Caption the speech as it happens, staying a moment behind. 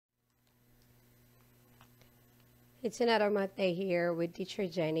It's another math day here with teacher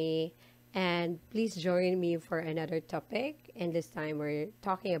Jenny, and please join me for another topic. And this time we're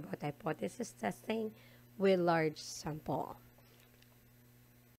talking about hypothesis testing with large sample.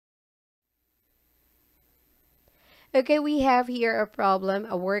 Okay, we have here a problem.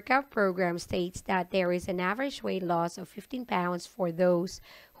 A workout program states that there is an average weight loss of 15 pounds for those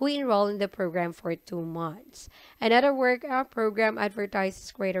who enroll in the program for 2 months. Another workout program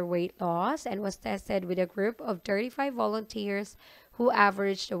advertises greater weight loss and was tested with a group of 35 volunteers who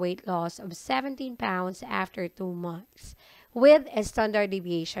averaged a weight loss of 17 pounds after 2 months, with a standard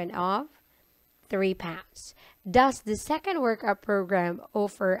deviation of 3 pounds. Does the second workout program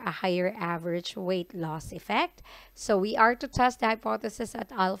offer a higher average weight loss effect? So we are to test the hypothesis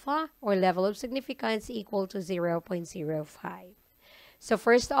at alpha, or level of significance, equal to 0.05. So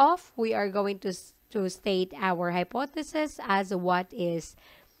first off, we are going to state our hypothesis as what is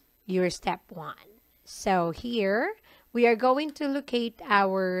your step 1. So here, we are going to locate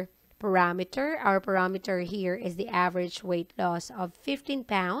our parameter. Our parameter here is the average weight loss of 15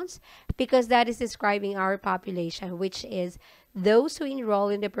 pounds because that is describing our population, which is those who enroll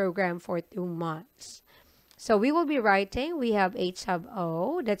in the program for 2 months. So we will be writing, we have H sub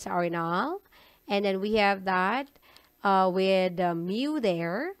O, that's our null, and then we have that with mu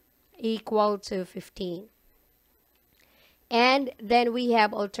there equal to 15. And then we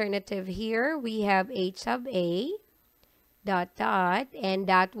have alternative here, we have H sub A dot dot, and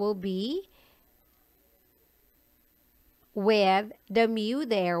that will be with the mu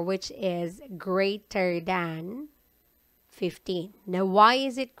there, which is greater than 15. Now, why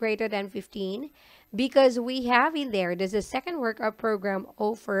is it greater than 15? Because we have in there, does the second workout program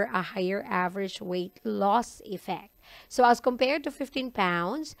offer a higher average weight loss effect? So as compared to 15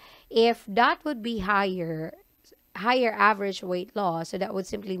 pounds, if that would be higher average weight loss, so that would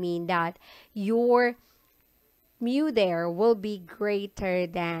simply mean that your mu there will be greater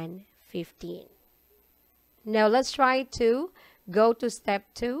than 15. Now let's try to go to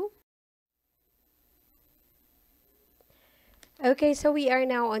step 2. Okay, so we are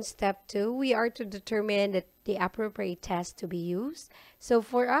now on step 2. We are to determine the appropriate test to be used. So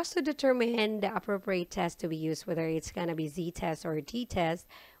for us to determine the appropriate test to be used, whether it's going to be z-test or t-test,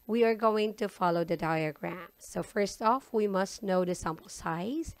 we are going to follow the diagram. So first off, we must know the sample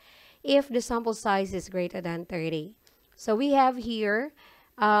size if the sample size is greater than 30. So we have here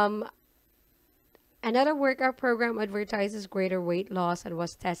another workout program advertises greater weight loss and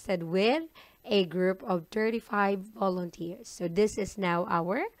was tested with a group of 35 volunteers. So this is now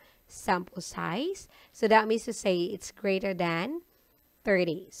our sample size. So that means to say it's greater than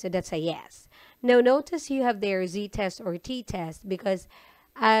 30. So that's a yes. Now notice you have there z-test or t-test because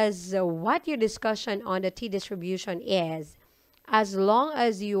as what your discussion on the t-distribution is, as long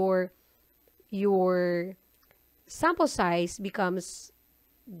as your sample size becomes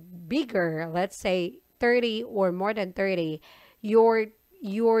bigger, let's say 30 or more than 30, your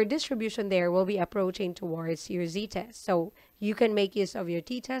distribution there will be approaching towards your z-test. So you can make use of your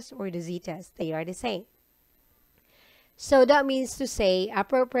t-test or the z-test. They are the same. So that means to say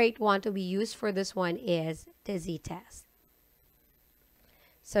appropriate one to be used for this one is the z-test.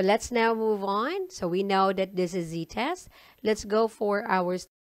 So let's now move on. So we know that this is z-test. Let's go for our step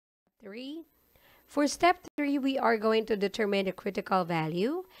 3. For step 3, we are going to determine the critical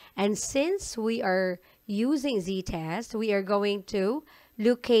value. And since we are using z-test, we are going to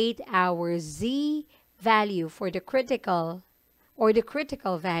locate our z value for the critical or the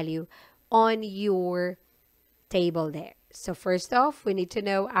critical value on your table there. So first off, we need to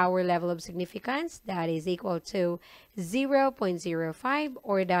know our level of significance. That is equal to 0.05,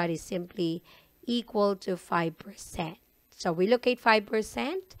 or that is simply equal to 5%. So we locate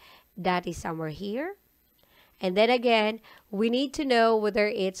 5%. That is somewhere here. And then again, we need to know whether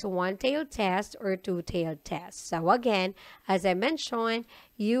it's one-tailed test or two-tailed test. So again, as I mentioned,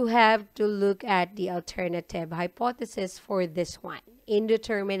 you have to look at the alternative hypothesis for this one in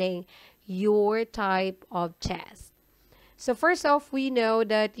determining your type of test. So first off, we know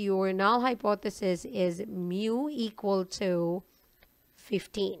that your null hypothesis is mu equal to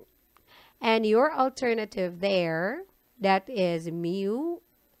 15. And your alternative there, that is mu,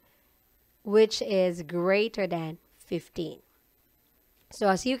 which is greater than 15. So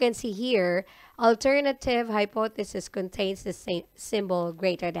as you can see here, alternative hypothesis contains the same symbol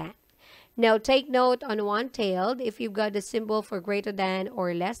greater than. Now take note on one-tailed, if you've got the symbol for greater than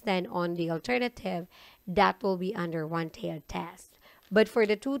or less than on the alternative, that will be under one-tailed test. But for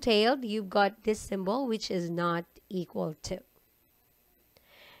the two-tailed, you've got this symbol which is not equal to.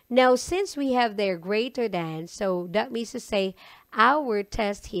 Now, since we have there greater than, so that means to say our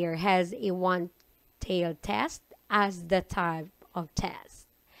test here has a one-tailed test as the type of test.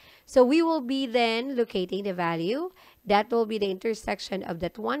 So we will be then locating the value. That will be the intersection of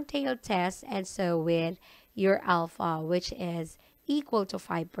that one-tailed test and so with your alpha, which is equal to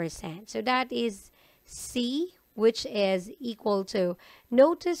 5%. So that is C, which is equal to,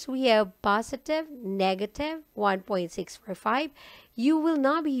 notice we have positive, negative, 1.645. You will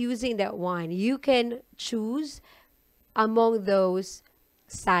not be using that one. You can choose among those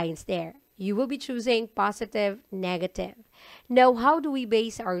signs there. You will be choosing positive, negative. Now, how do we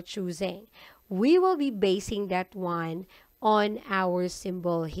base our choosing? We will be basing that one on our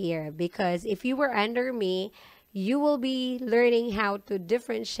symbol here, because if you were under me, you will be learning how to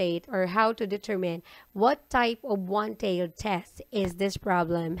differentiate or how to determine what type of one-tailed test is this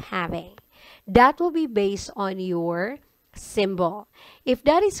problem having. That will be based on your symbol. If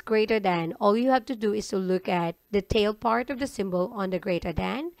that is greater than, all you have to do is to look at the tail part of the symbol on the greater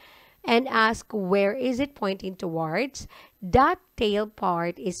than and ask where is it pointing towards. That tail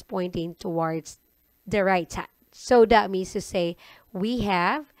part is pointing towards the right side. So that means to say we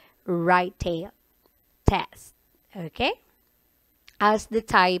have right tail test, okay, as the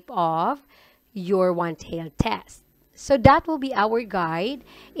type of your one-tailed test. So that will be our guide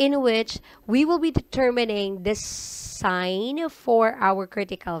in which we will be determining the sign for our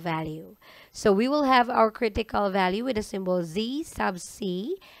critical value. So we will have our critical value with the symbol Z sub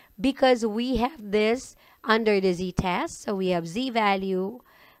C because we have this under the Z test. So we have Z value,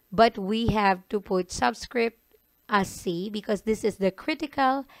 but we have to put subscript as C because this is the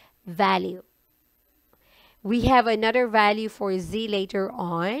critical value. We have another value for Z later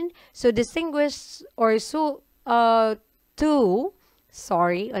on. So distinguish or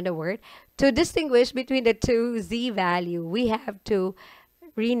to distinguish between the two Z value, we have to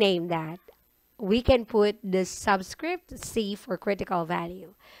rename that. We can put the subscript C for critical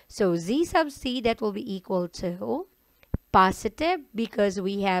value. So Z sub C, that will be equal to positive because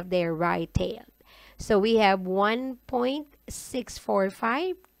we have their right tail. So we have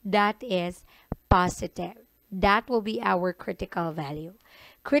 1.645, that is positive. That will be our critical value.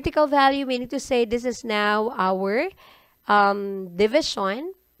 Critical value meaning to say this is now our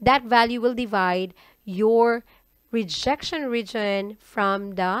division. That value will divide your rejection region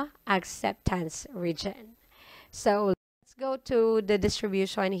from the acceptance region. So let's go to the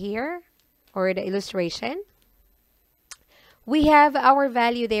distribution here or the illustration. We have our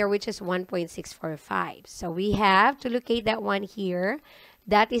value there, which is 1.645. So we have to locate that one here.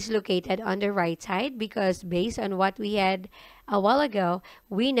 That is located on the right side because based on what we had a while ago,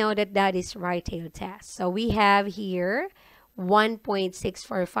 we know that that is right tail test. So we have here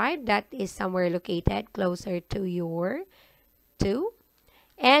 1.645. That is somewhere located closer to your 2.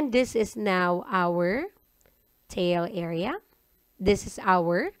 And this is now our tail area. This is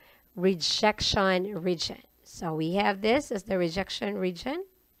our rejection region. So we have this as the rejection region.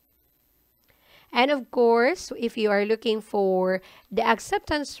 And of course, if you are looking for the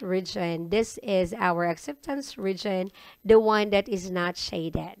acceptance region, this is our acceptance region, the one that is not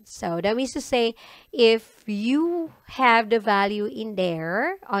shaded. So that means to say, if you have the value in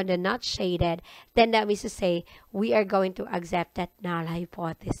there on the not shaded, then that means to say we are going to accept that null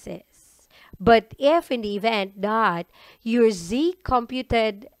hypothesis. But if in the event that your Z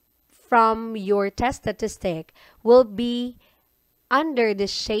computed from your test statistic will be under the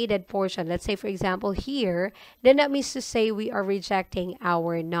shaded portion, let's say for example here, then that means to say we are rejecting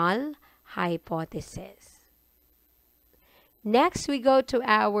our null hypothesis. Next, we go to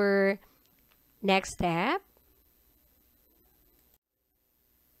our next step.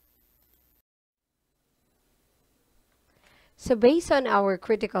 So based on our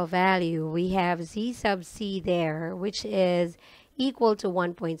critical value, we have Z sub C there, which is equal to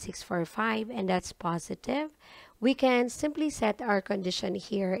 1.645, and that's positive. We can simply set our condition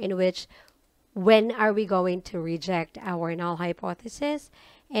here in which when are we going to reject our null hypothesis,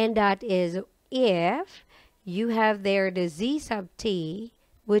 and that is if you have there the Z sub T,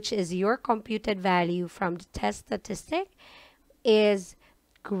 which is your computed value from the test statistic, is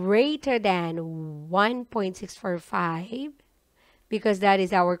greater than 1.645 because that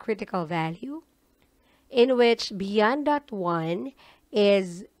is our critical value, in which beyond that one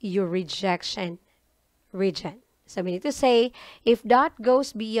is your rejection region. So we need to say if that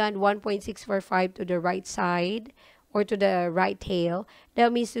goes beyond 1.645 to the right side or to the right tail,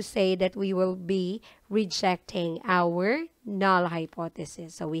 that means to say that we will be rejecting our null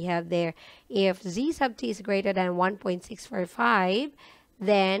hypothesis. So we have there, if Z sub T is greater than 1.645,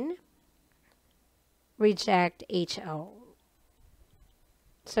 then reject HO.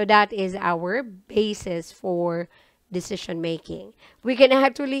 So that is our basis for decision making. We can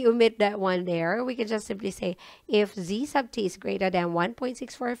actually omit that one there. We can just simply say if z sub t is greater than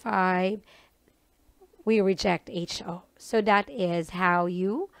 1.645, we reject HO. So that is how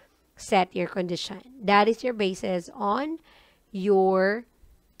you set your condition. That is your basis on your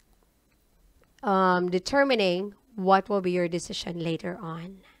determining what will be your decision later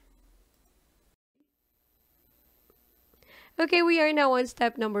on. Okay, we are now on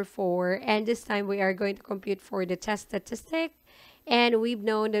step number 4, and this time we are going to compute for the test statistic, and we've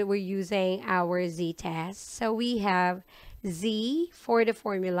known that we're using our z-test. So we have z for the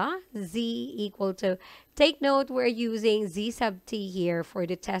formula, z equal to, take note we're using z sub t here for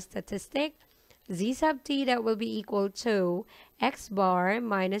the test statistic. Z sub t, that will be equal to x bar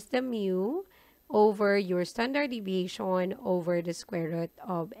minus the mu over your standard deviation over the square root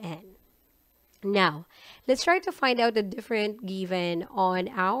of n. Now, let's try to find out the different given on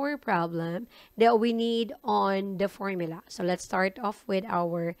our problem that we need on the formula. So let's start off with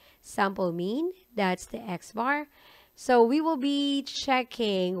our sample mean. That's the x bar. So we will be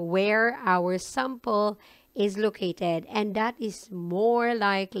checking where our sample is located, and that is more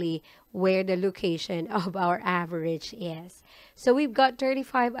likely where the location of our average is. So we've got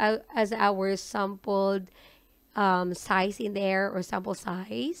 35 as our sampled size in there, or sample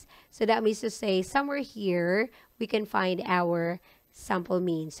size. So that means to say somewhere here we can find our sample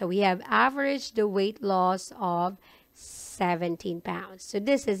mean. So we have average the weight loss of 17 pounds. So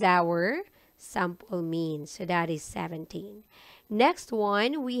this is our sample mean. So that is 17. Next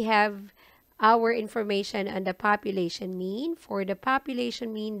one, we have our information on the population mean. For the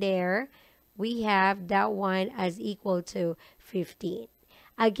population mean there, we have that one as equal to 15.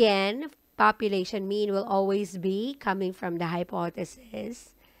 Again, population mean will always be coming from the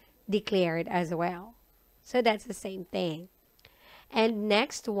hypothesis declared as well. So that's the same thing. And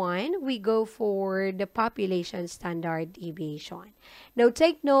next one, we go for the population standard deviation. Now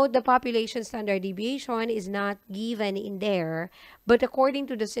take note, the population standard deviation is not given in there, but according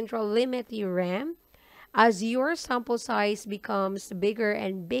to the central limit theorem, as your sample size becomes bigger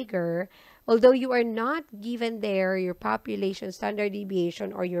and bigger, although you are not given there your population standard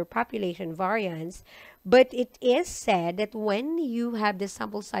deviation or your population variance, but it is said that when you have the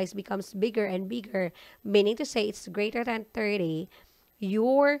sample size becomes bigger and bigger, meaning to say it's greater than 30,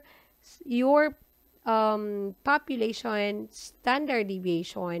 your population standard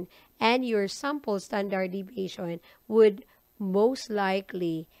deviation and your sample standard deviation would most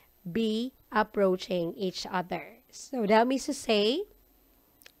likely be approaching each other. So that means to say,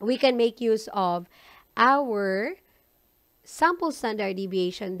 we can make use of our sample standard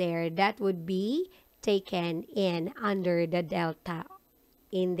deviation there. That would be taken in under the delta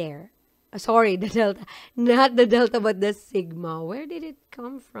in there. Sorry, the delta. Not the delta, but the sigma. Where did it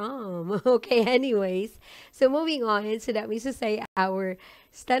come from? Okay, anyways. So moving on. So that means to say our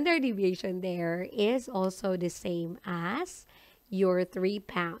standard deviation there is also the same as your 3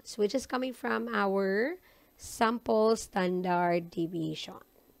 pounds, which is coming from our sample standard deviation.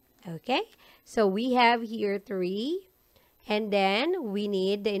 Okay, so we have here 3, and then we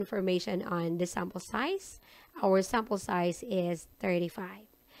need the information on the sample size. Our sample size is 35.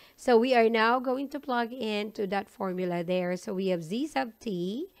 So we are now going to plug into that formula there. So we have z sub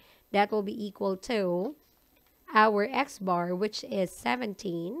t, that will be equal to our x bar, which is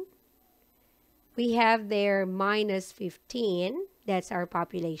 17. We have there minus 15, that's our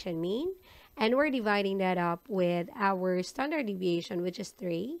population mean. And we're dividing that up with our standard deviation, which is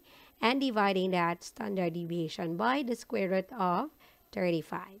 3, and dividing that standard deviation by the square root of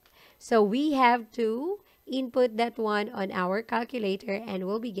 35. So we have to input that one on our calculator, and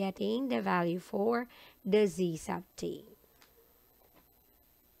we'll be getting the value for the z sub t.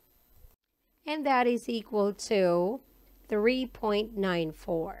 And that is equal to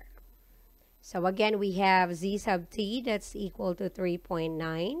 3.94. So again, we have z sub t, that's equal to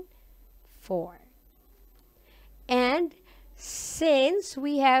 3.94. And since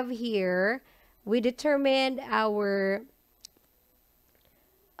we have here, we determined our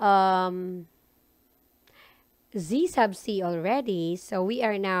z sub c already, so we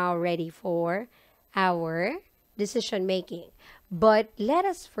are now ready for our decision making. But let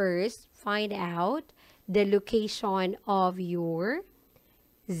us first find out the location of your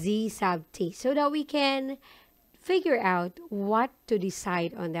z sub t so that we can figure out what to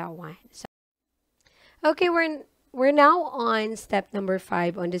decide on that one. So, okay, we're now on step number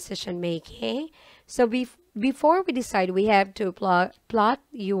 5 on decision making. So before we decide, we have to plot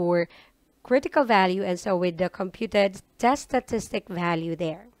your critical value, and so with the computed test statistic value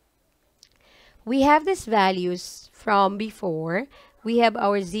there. We have these values from before. We have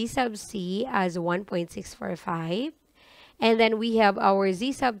our z sub c as 1.645. And then we have our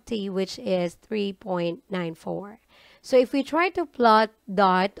z sub t, which is 3.94. So if we try to plot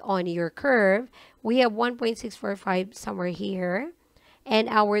that on your curve, we have 1.645 somewhere here, and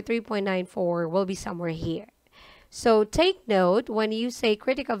our 3.94 will be somewhere here. So take note, when you say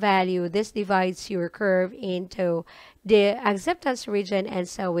critical value, this divides your curve into the acceptance region and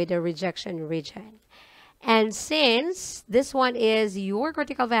so with the rejection region. And since this one is your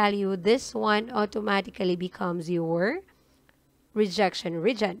critical value, this one automatically becomes your rejection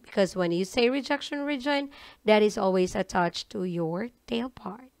region, because when you say rejection region, that is always attached to your tail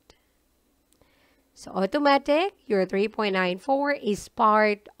part. So automatic, your 3.94 is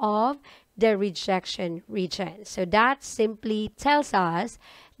part of the rejection region. So that simply tells us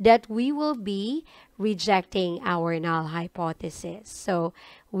that we will be rejecting our null hypothesis. So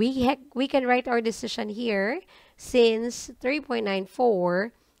we can write our decision here, since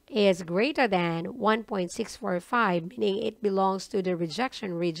 3.94 is greater than 1.645, meaning it belongs to the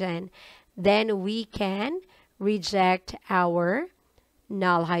rejection region, then we can reject our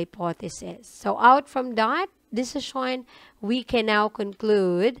null hypothesis. So out from that decision, we can now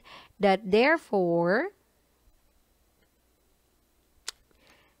conclude that therefore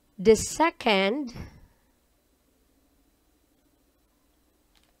the second,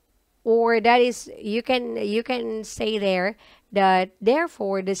 or that is, you can say there that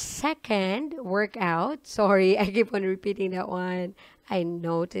therefore the second workout, sorry, I keep on repeating that one, I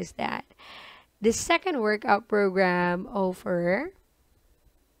noticed that. The second workout program offer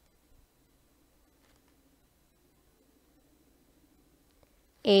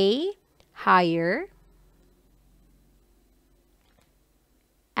a higher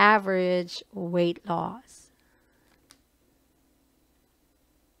average weight loss.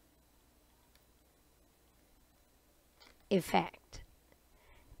 Effect.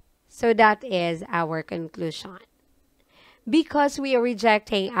 So that is our conclusion. Because we are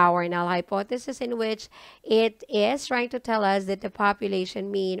rejecting our null hypothesis, in which it is trying to tell us that the population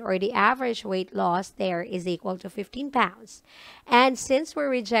mean or the average weight loss there is equal to 15 pounds. And since we're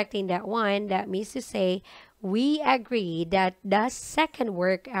rejecting that one, that means to say we agree that the second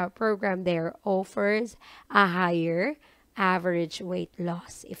workout program there offers a higher average weight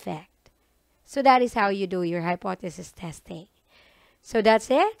loss effect. So that is how you do your hypothesis testing. So that's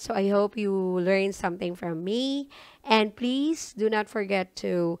it. So I hope you learned something from me. And please do not forget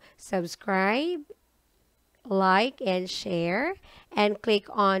to subscribe, like, and share, and click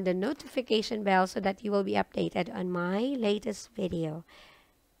on the notification bell so that you will be updated on my latest video.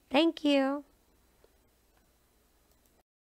 Thank you.